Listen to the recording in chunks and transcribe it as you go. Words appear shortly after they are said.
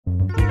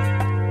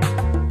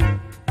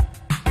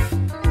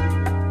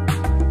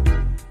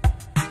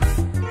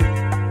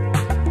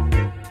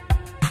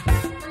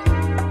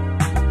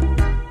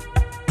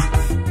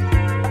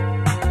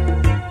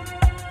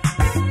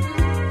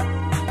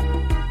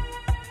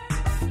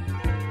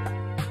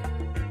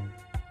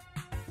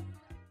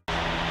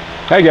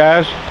Hey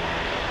guys,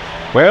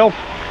 well,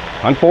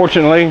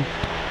 unfortunately,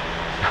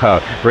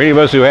 for any of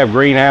us who have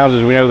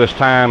greenhouses, we know this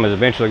time is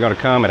eventually going to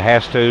come. It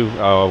has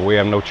to. We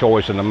have no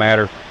choice in the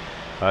matter.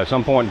 At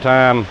some point in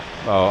time,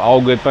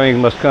 all good things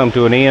must come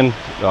to an end,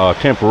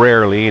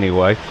 temporarily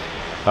anyway.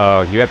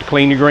 You have to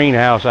clean your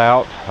greenhouse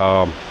out,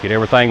 get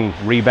everything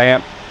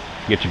revamped,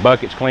 get your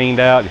buckets cleaned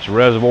out, get your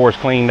reservoirs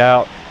cleaned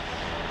out,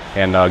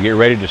 and get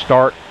ready to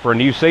start for a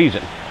new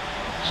season.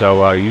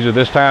 So usually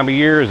this time of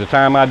year is the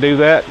time I do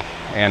that,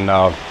 and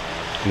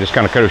just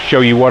kind of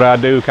show you what I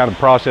do, kind of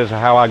process of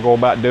how I go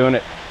about doing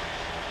it.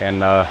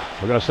 And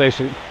we're going to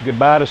say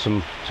goodbye to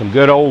some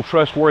good old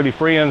trustworthy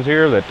friends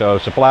here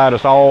that supplied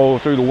us all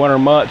through the winter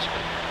months.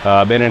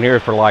 I've been in here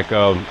for like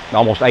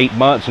almost 8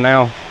 months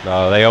now.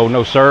 They owe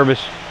no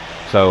service,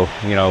 so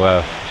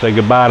say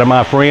goodbye to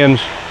my friends,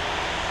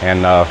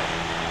 and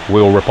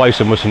we'll replace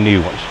them with some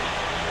new ones.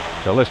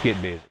 So let's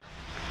get busy.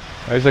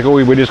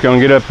 Basically, we're just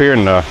going to get up here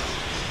and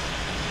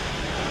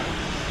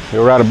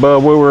go right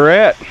above where we're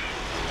at.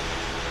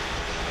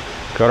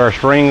 Cut our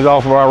strings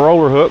off of our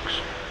roller hooks.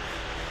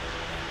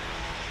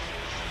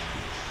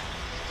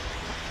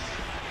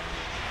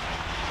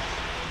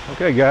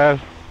 Okay guys,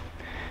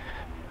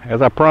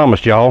 as I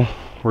promised y'all,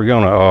 we're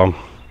gonna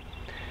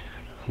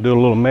do a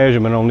little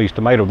measurement on these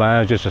tomato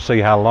vines just to see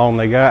how long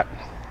they got.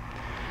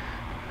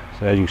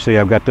 So as you can see,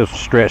 I've got this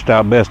stretched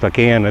out best I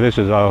can, and this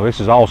is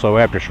also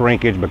after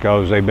shrinkage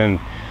because they've been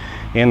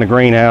in the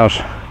greenhouse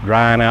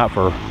drying out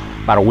for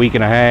about a week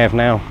and a half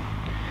now.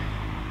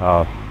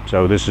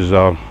 So this is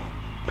about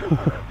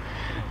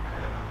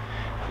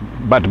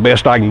the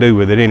best I can do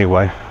with it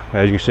anyway.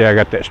 As you can see, I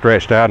got that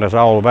stretched out, and that's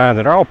all the vines,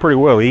 and they're all pretty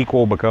well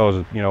equal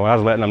because I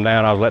was letting them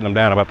down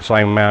about the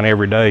same amount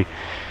every day.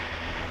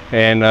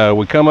 And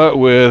we come up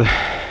with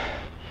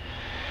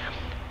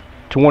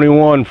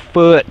 21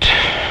 foot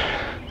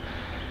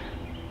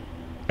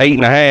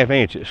 8.5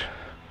 inches.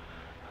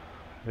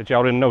 But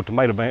y'all didn't know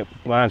tomato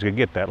vines could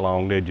get that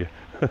long, did you?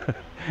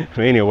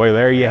 So anyway,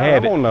 there you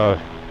have it. I'm gonna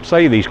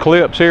say these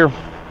clips here.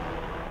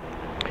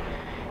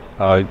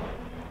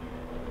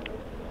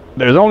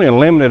 There's only a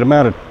limited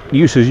amount of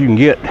uses you can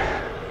get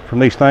from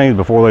these things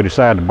before they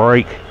decide to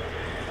break.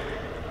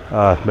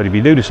 But if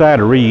you do decide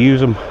to reuse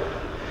them,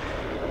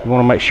 you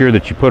want to make sure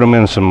that you put them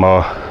in some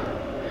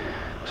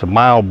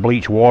mild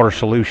bleach water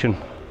solution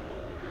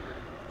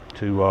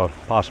to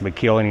possibly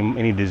kill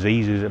any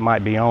diseases that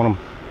might be on them,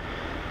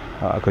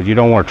 because you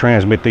don't want to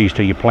transmit these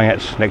to your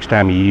plants next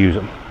time you use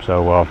them.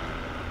 So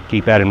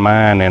keep that in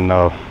mind, and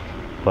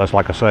plus,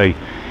 like I say,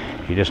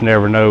 you just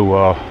never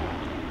know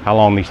how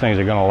long these things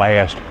are going to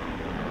last.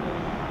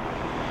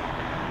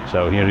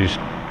 So just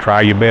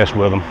try your best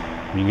with them.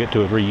 You can get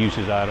 2 or 3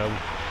 uses out of them.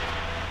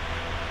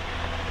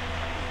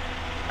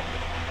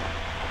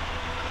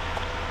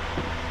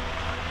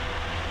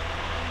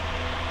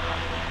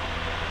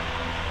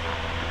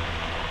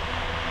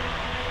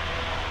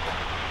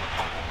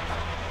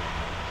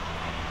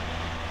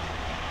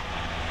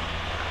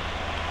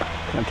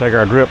 And take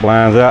our drip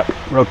lines out,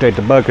 rotate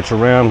the buckets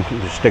around,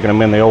 just sticking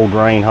them in the old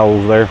drain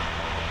holes there,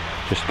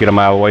 just to get them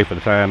out of the way for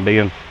the time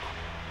being.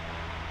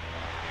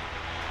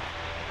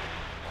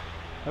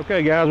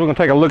 Okay guys, we're going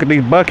to take a look at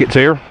these buckets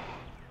here.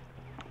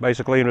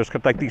 Basically, I'm just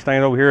going to take these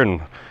things over here in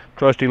a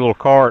trusty little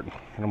cart,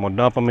 and I'm going to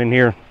dump them in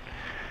here.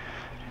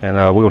 And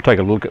we're going to take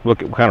a look at what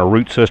kind of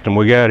root system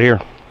we got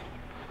here.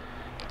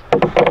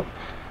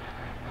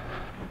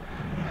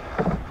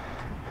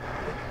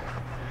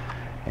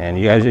 And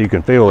as you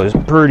can feel, it's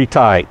pretty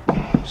tight.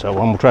 So I'm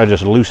going to try to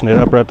just loosen it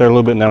up right there a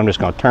little bit, and then I'm just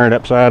going to turn it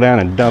upside down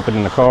and dump it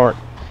in the cart.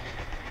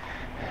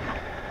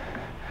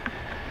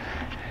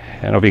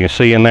 I don't know if you can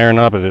see in there or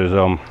not, but there's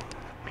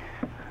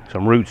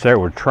some roots there.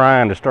 We're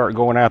trying to start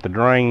going out the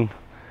drain.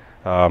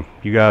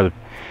 You guys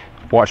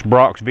watched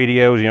Brock's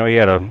videos. He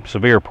had a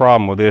severe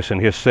problem with this in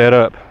his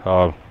setup.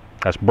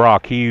 That's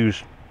Brock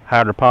Hughes,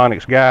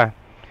 Hydroponics guy.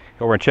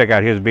 Go over and check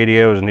out his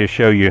videos, and he'll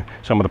show you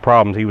some of the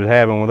problems he was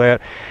having with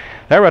that.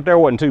 That right there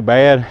wasn't too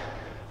bad.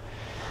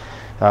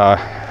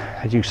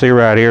 As you can see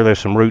right here, there's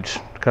some roots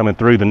coming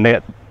through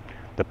the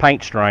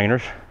paint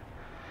strainers,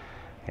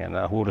 and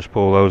we'll just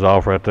pull those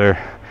off right there.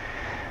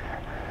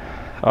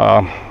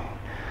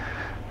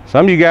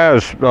 Some of you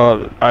guys, you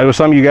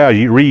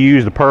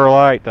reuse the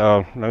perlite.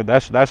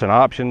 That's an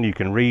option. You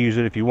can reuse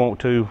it if you want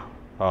to.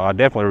 I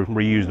definitely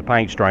reuse the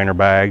paint strainer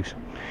bags.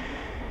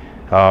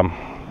 And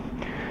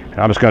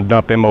I'm just going to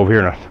dump them over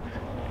here in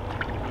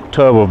a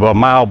tub of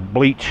mild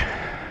bleach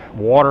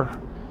water.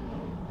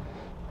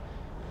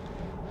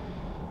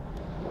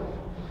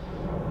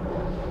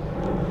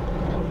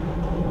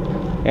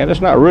 And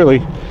it's not really.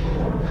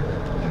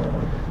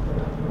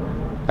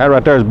 That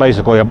right there is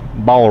basically a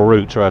ball of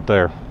roots right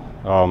there,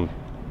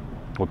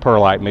 with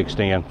perlite mixed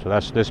in. So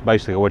that's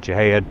basically what you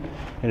had,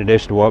 in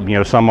addition to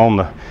what some on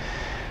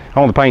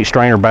the paint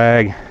strainer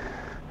bag,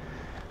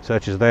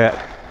 such as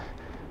that.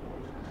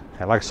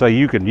 And like I say,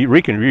 you can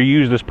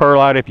reuse this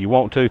perlite if you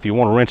want to. If you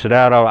want to rinse it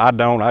out, I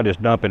don't. I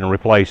just dump it and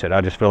replace it.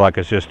 I just feel like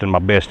it's just in my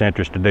best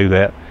interest to do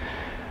that.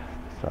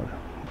 So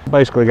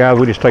basically, guys,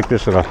 we just take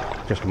this in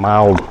just a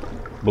mild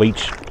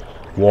bleach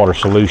water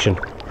solution.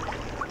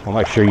 We'll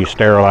make sure you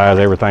sterilize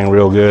everything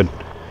real good.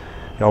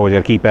 You always got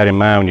to keep that in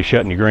mind when you're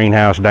shutting your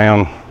greenhouse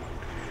down.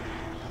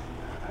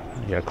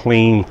 You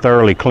clean,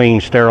 thoroughly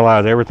clean,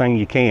 sterilize everything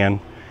you can,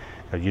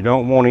 because you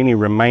don't want any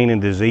remaining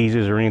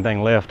diseases or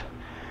anything left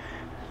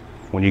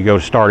when you go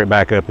to start it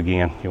back up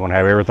again. You want to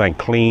have everything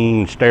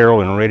clean,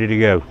 sterile, and ready to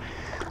go.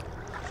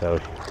 So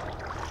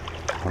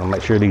I want to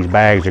make sure these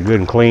bags are good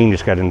and clean.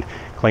 Just got to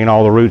clean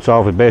all the roots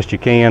off as best you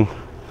can.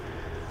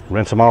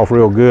 Rinse them off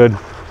real good.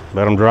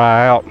 Let them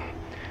dry out.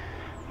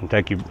 And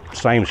take your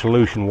same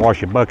solution,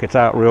 wash your buckets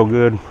out real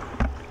good.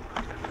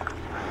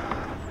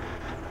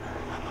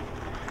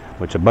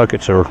 Which the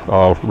buckets are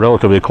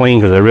relatively clean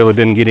because they really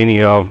didn't get any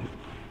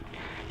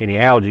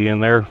algae in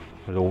there.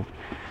 The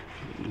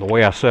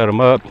way I set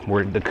them up,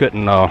 where they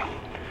couldn't, the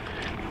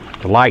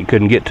light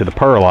couldn't get to the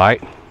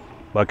perlite.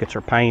 Buckets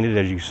are painted,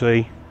 as you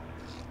see.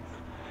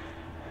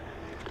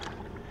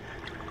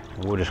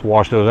 We'll just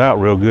wash those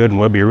out real good and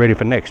we'll be ready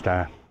for next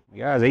time.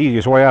 Guys, the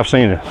easiest way I've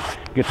seen to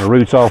get the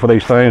roots off of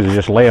these things is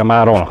just lay them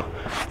out on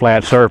a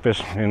flat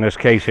surface. In this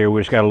case here, we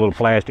just got a little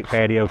plastic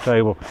patio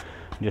table.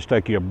 Just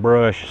take your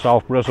brush,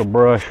 soft bristle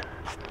brush,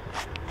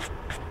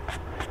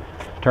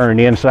 turn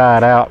it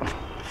inside out,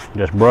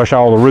 just brush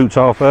all the roots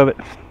off of it.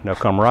 They'll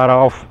come right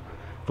off.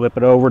 Flip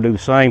it over, do the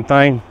same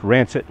thing,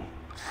 rinse it.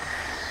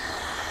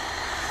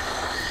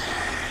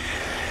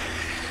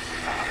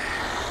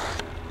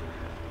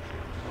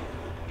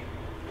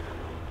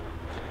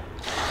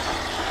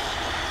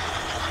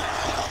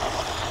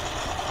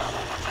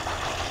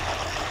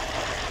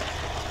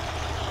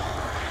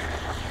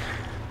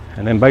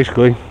 And then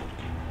basically,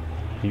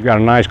 you got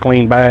a nice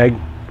clean bag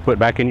to put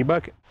back in your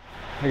bucket.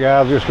 Hey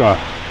guys, just gonna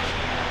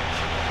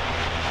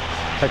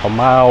take a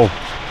mild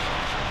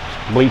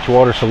bleach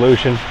water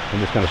solution. I'm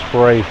just gonna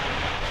spray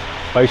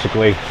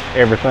basically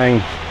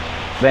everything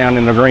down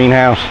in the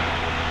greenhouse.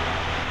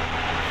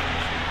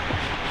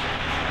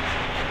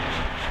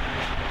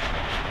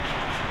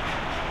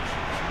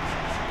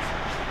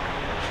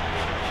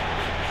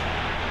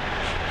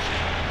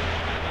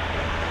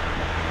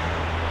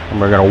 And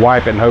we're gonna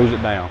wipe it and hose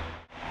it down.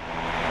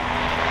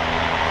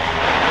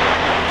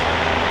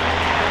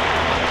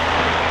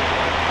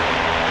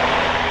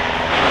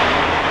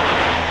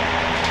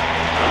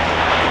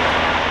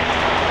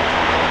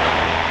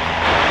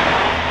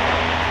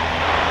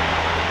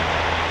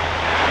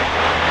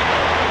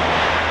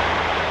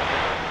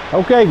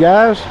 Okay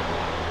guys,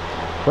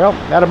 well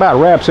that about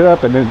wraps it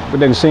up, and we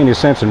didn't see any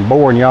sense in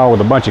boring y'all with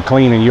a bunch of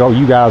cleaning.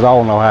 You guys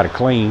all know how to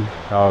clean.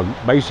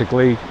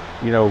 Basically,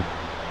 you know,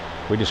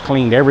 we just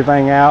cleaned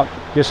everything out,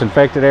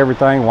 disinfected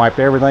everything, wiped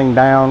everything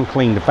down,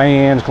 cleaned the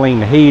fans,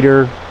 cleaned the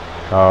heater,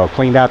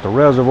 cleaned out the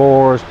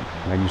reservoirs.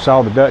 And you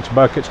saw the Dutch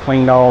buckets,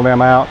 cleaned all of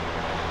them out.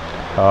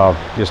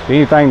 Just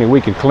anything that we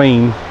could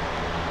clean,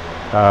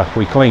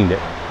 we cleaned it.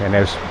 And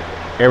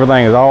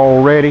everything is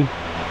all ready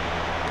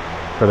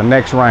for the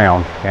next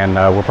round, and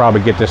we'll probably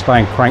get this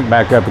thing cranked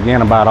back up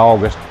again about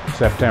August,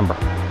 September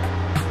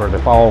for the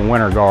fall and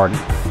winter garden.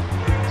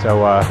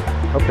 So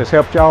hope this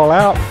helped y'all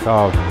out.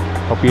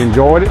 Hope you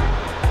enjoyed it,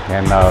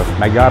 and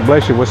may God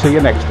bless you. We'll see you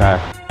next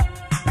time.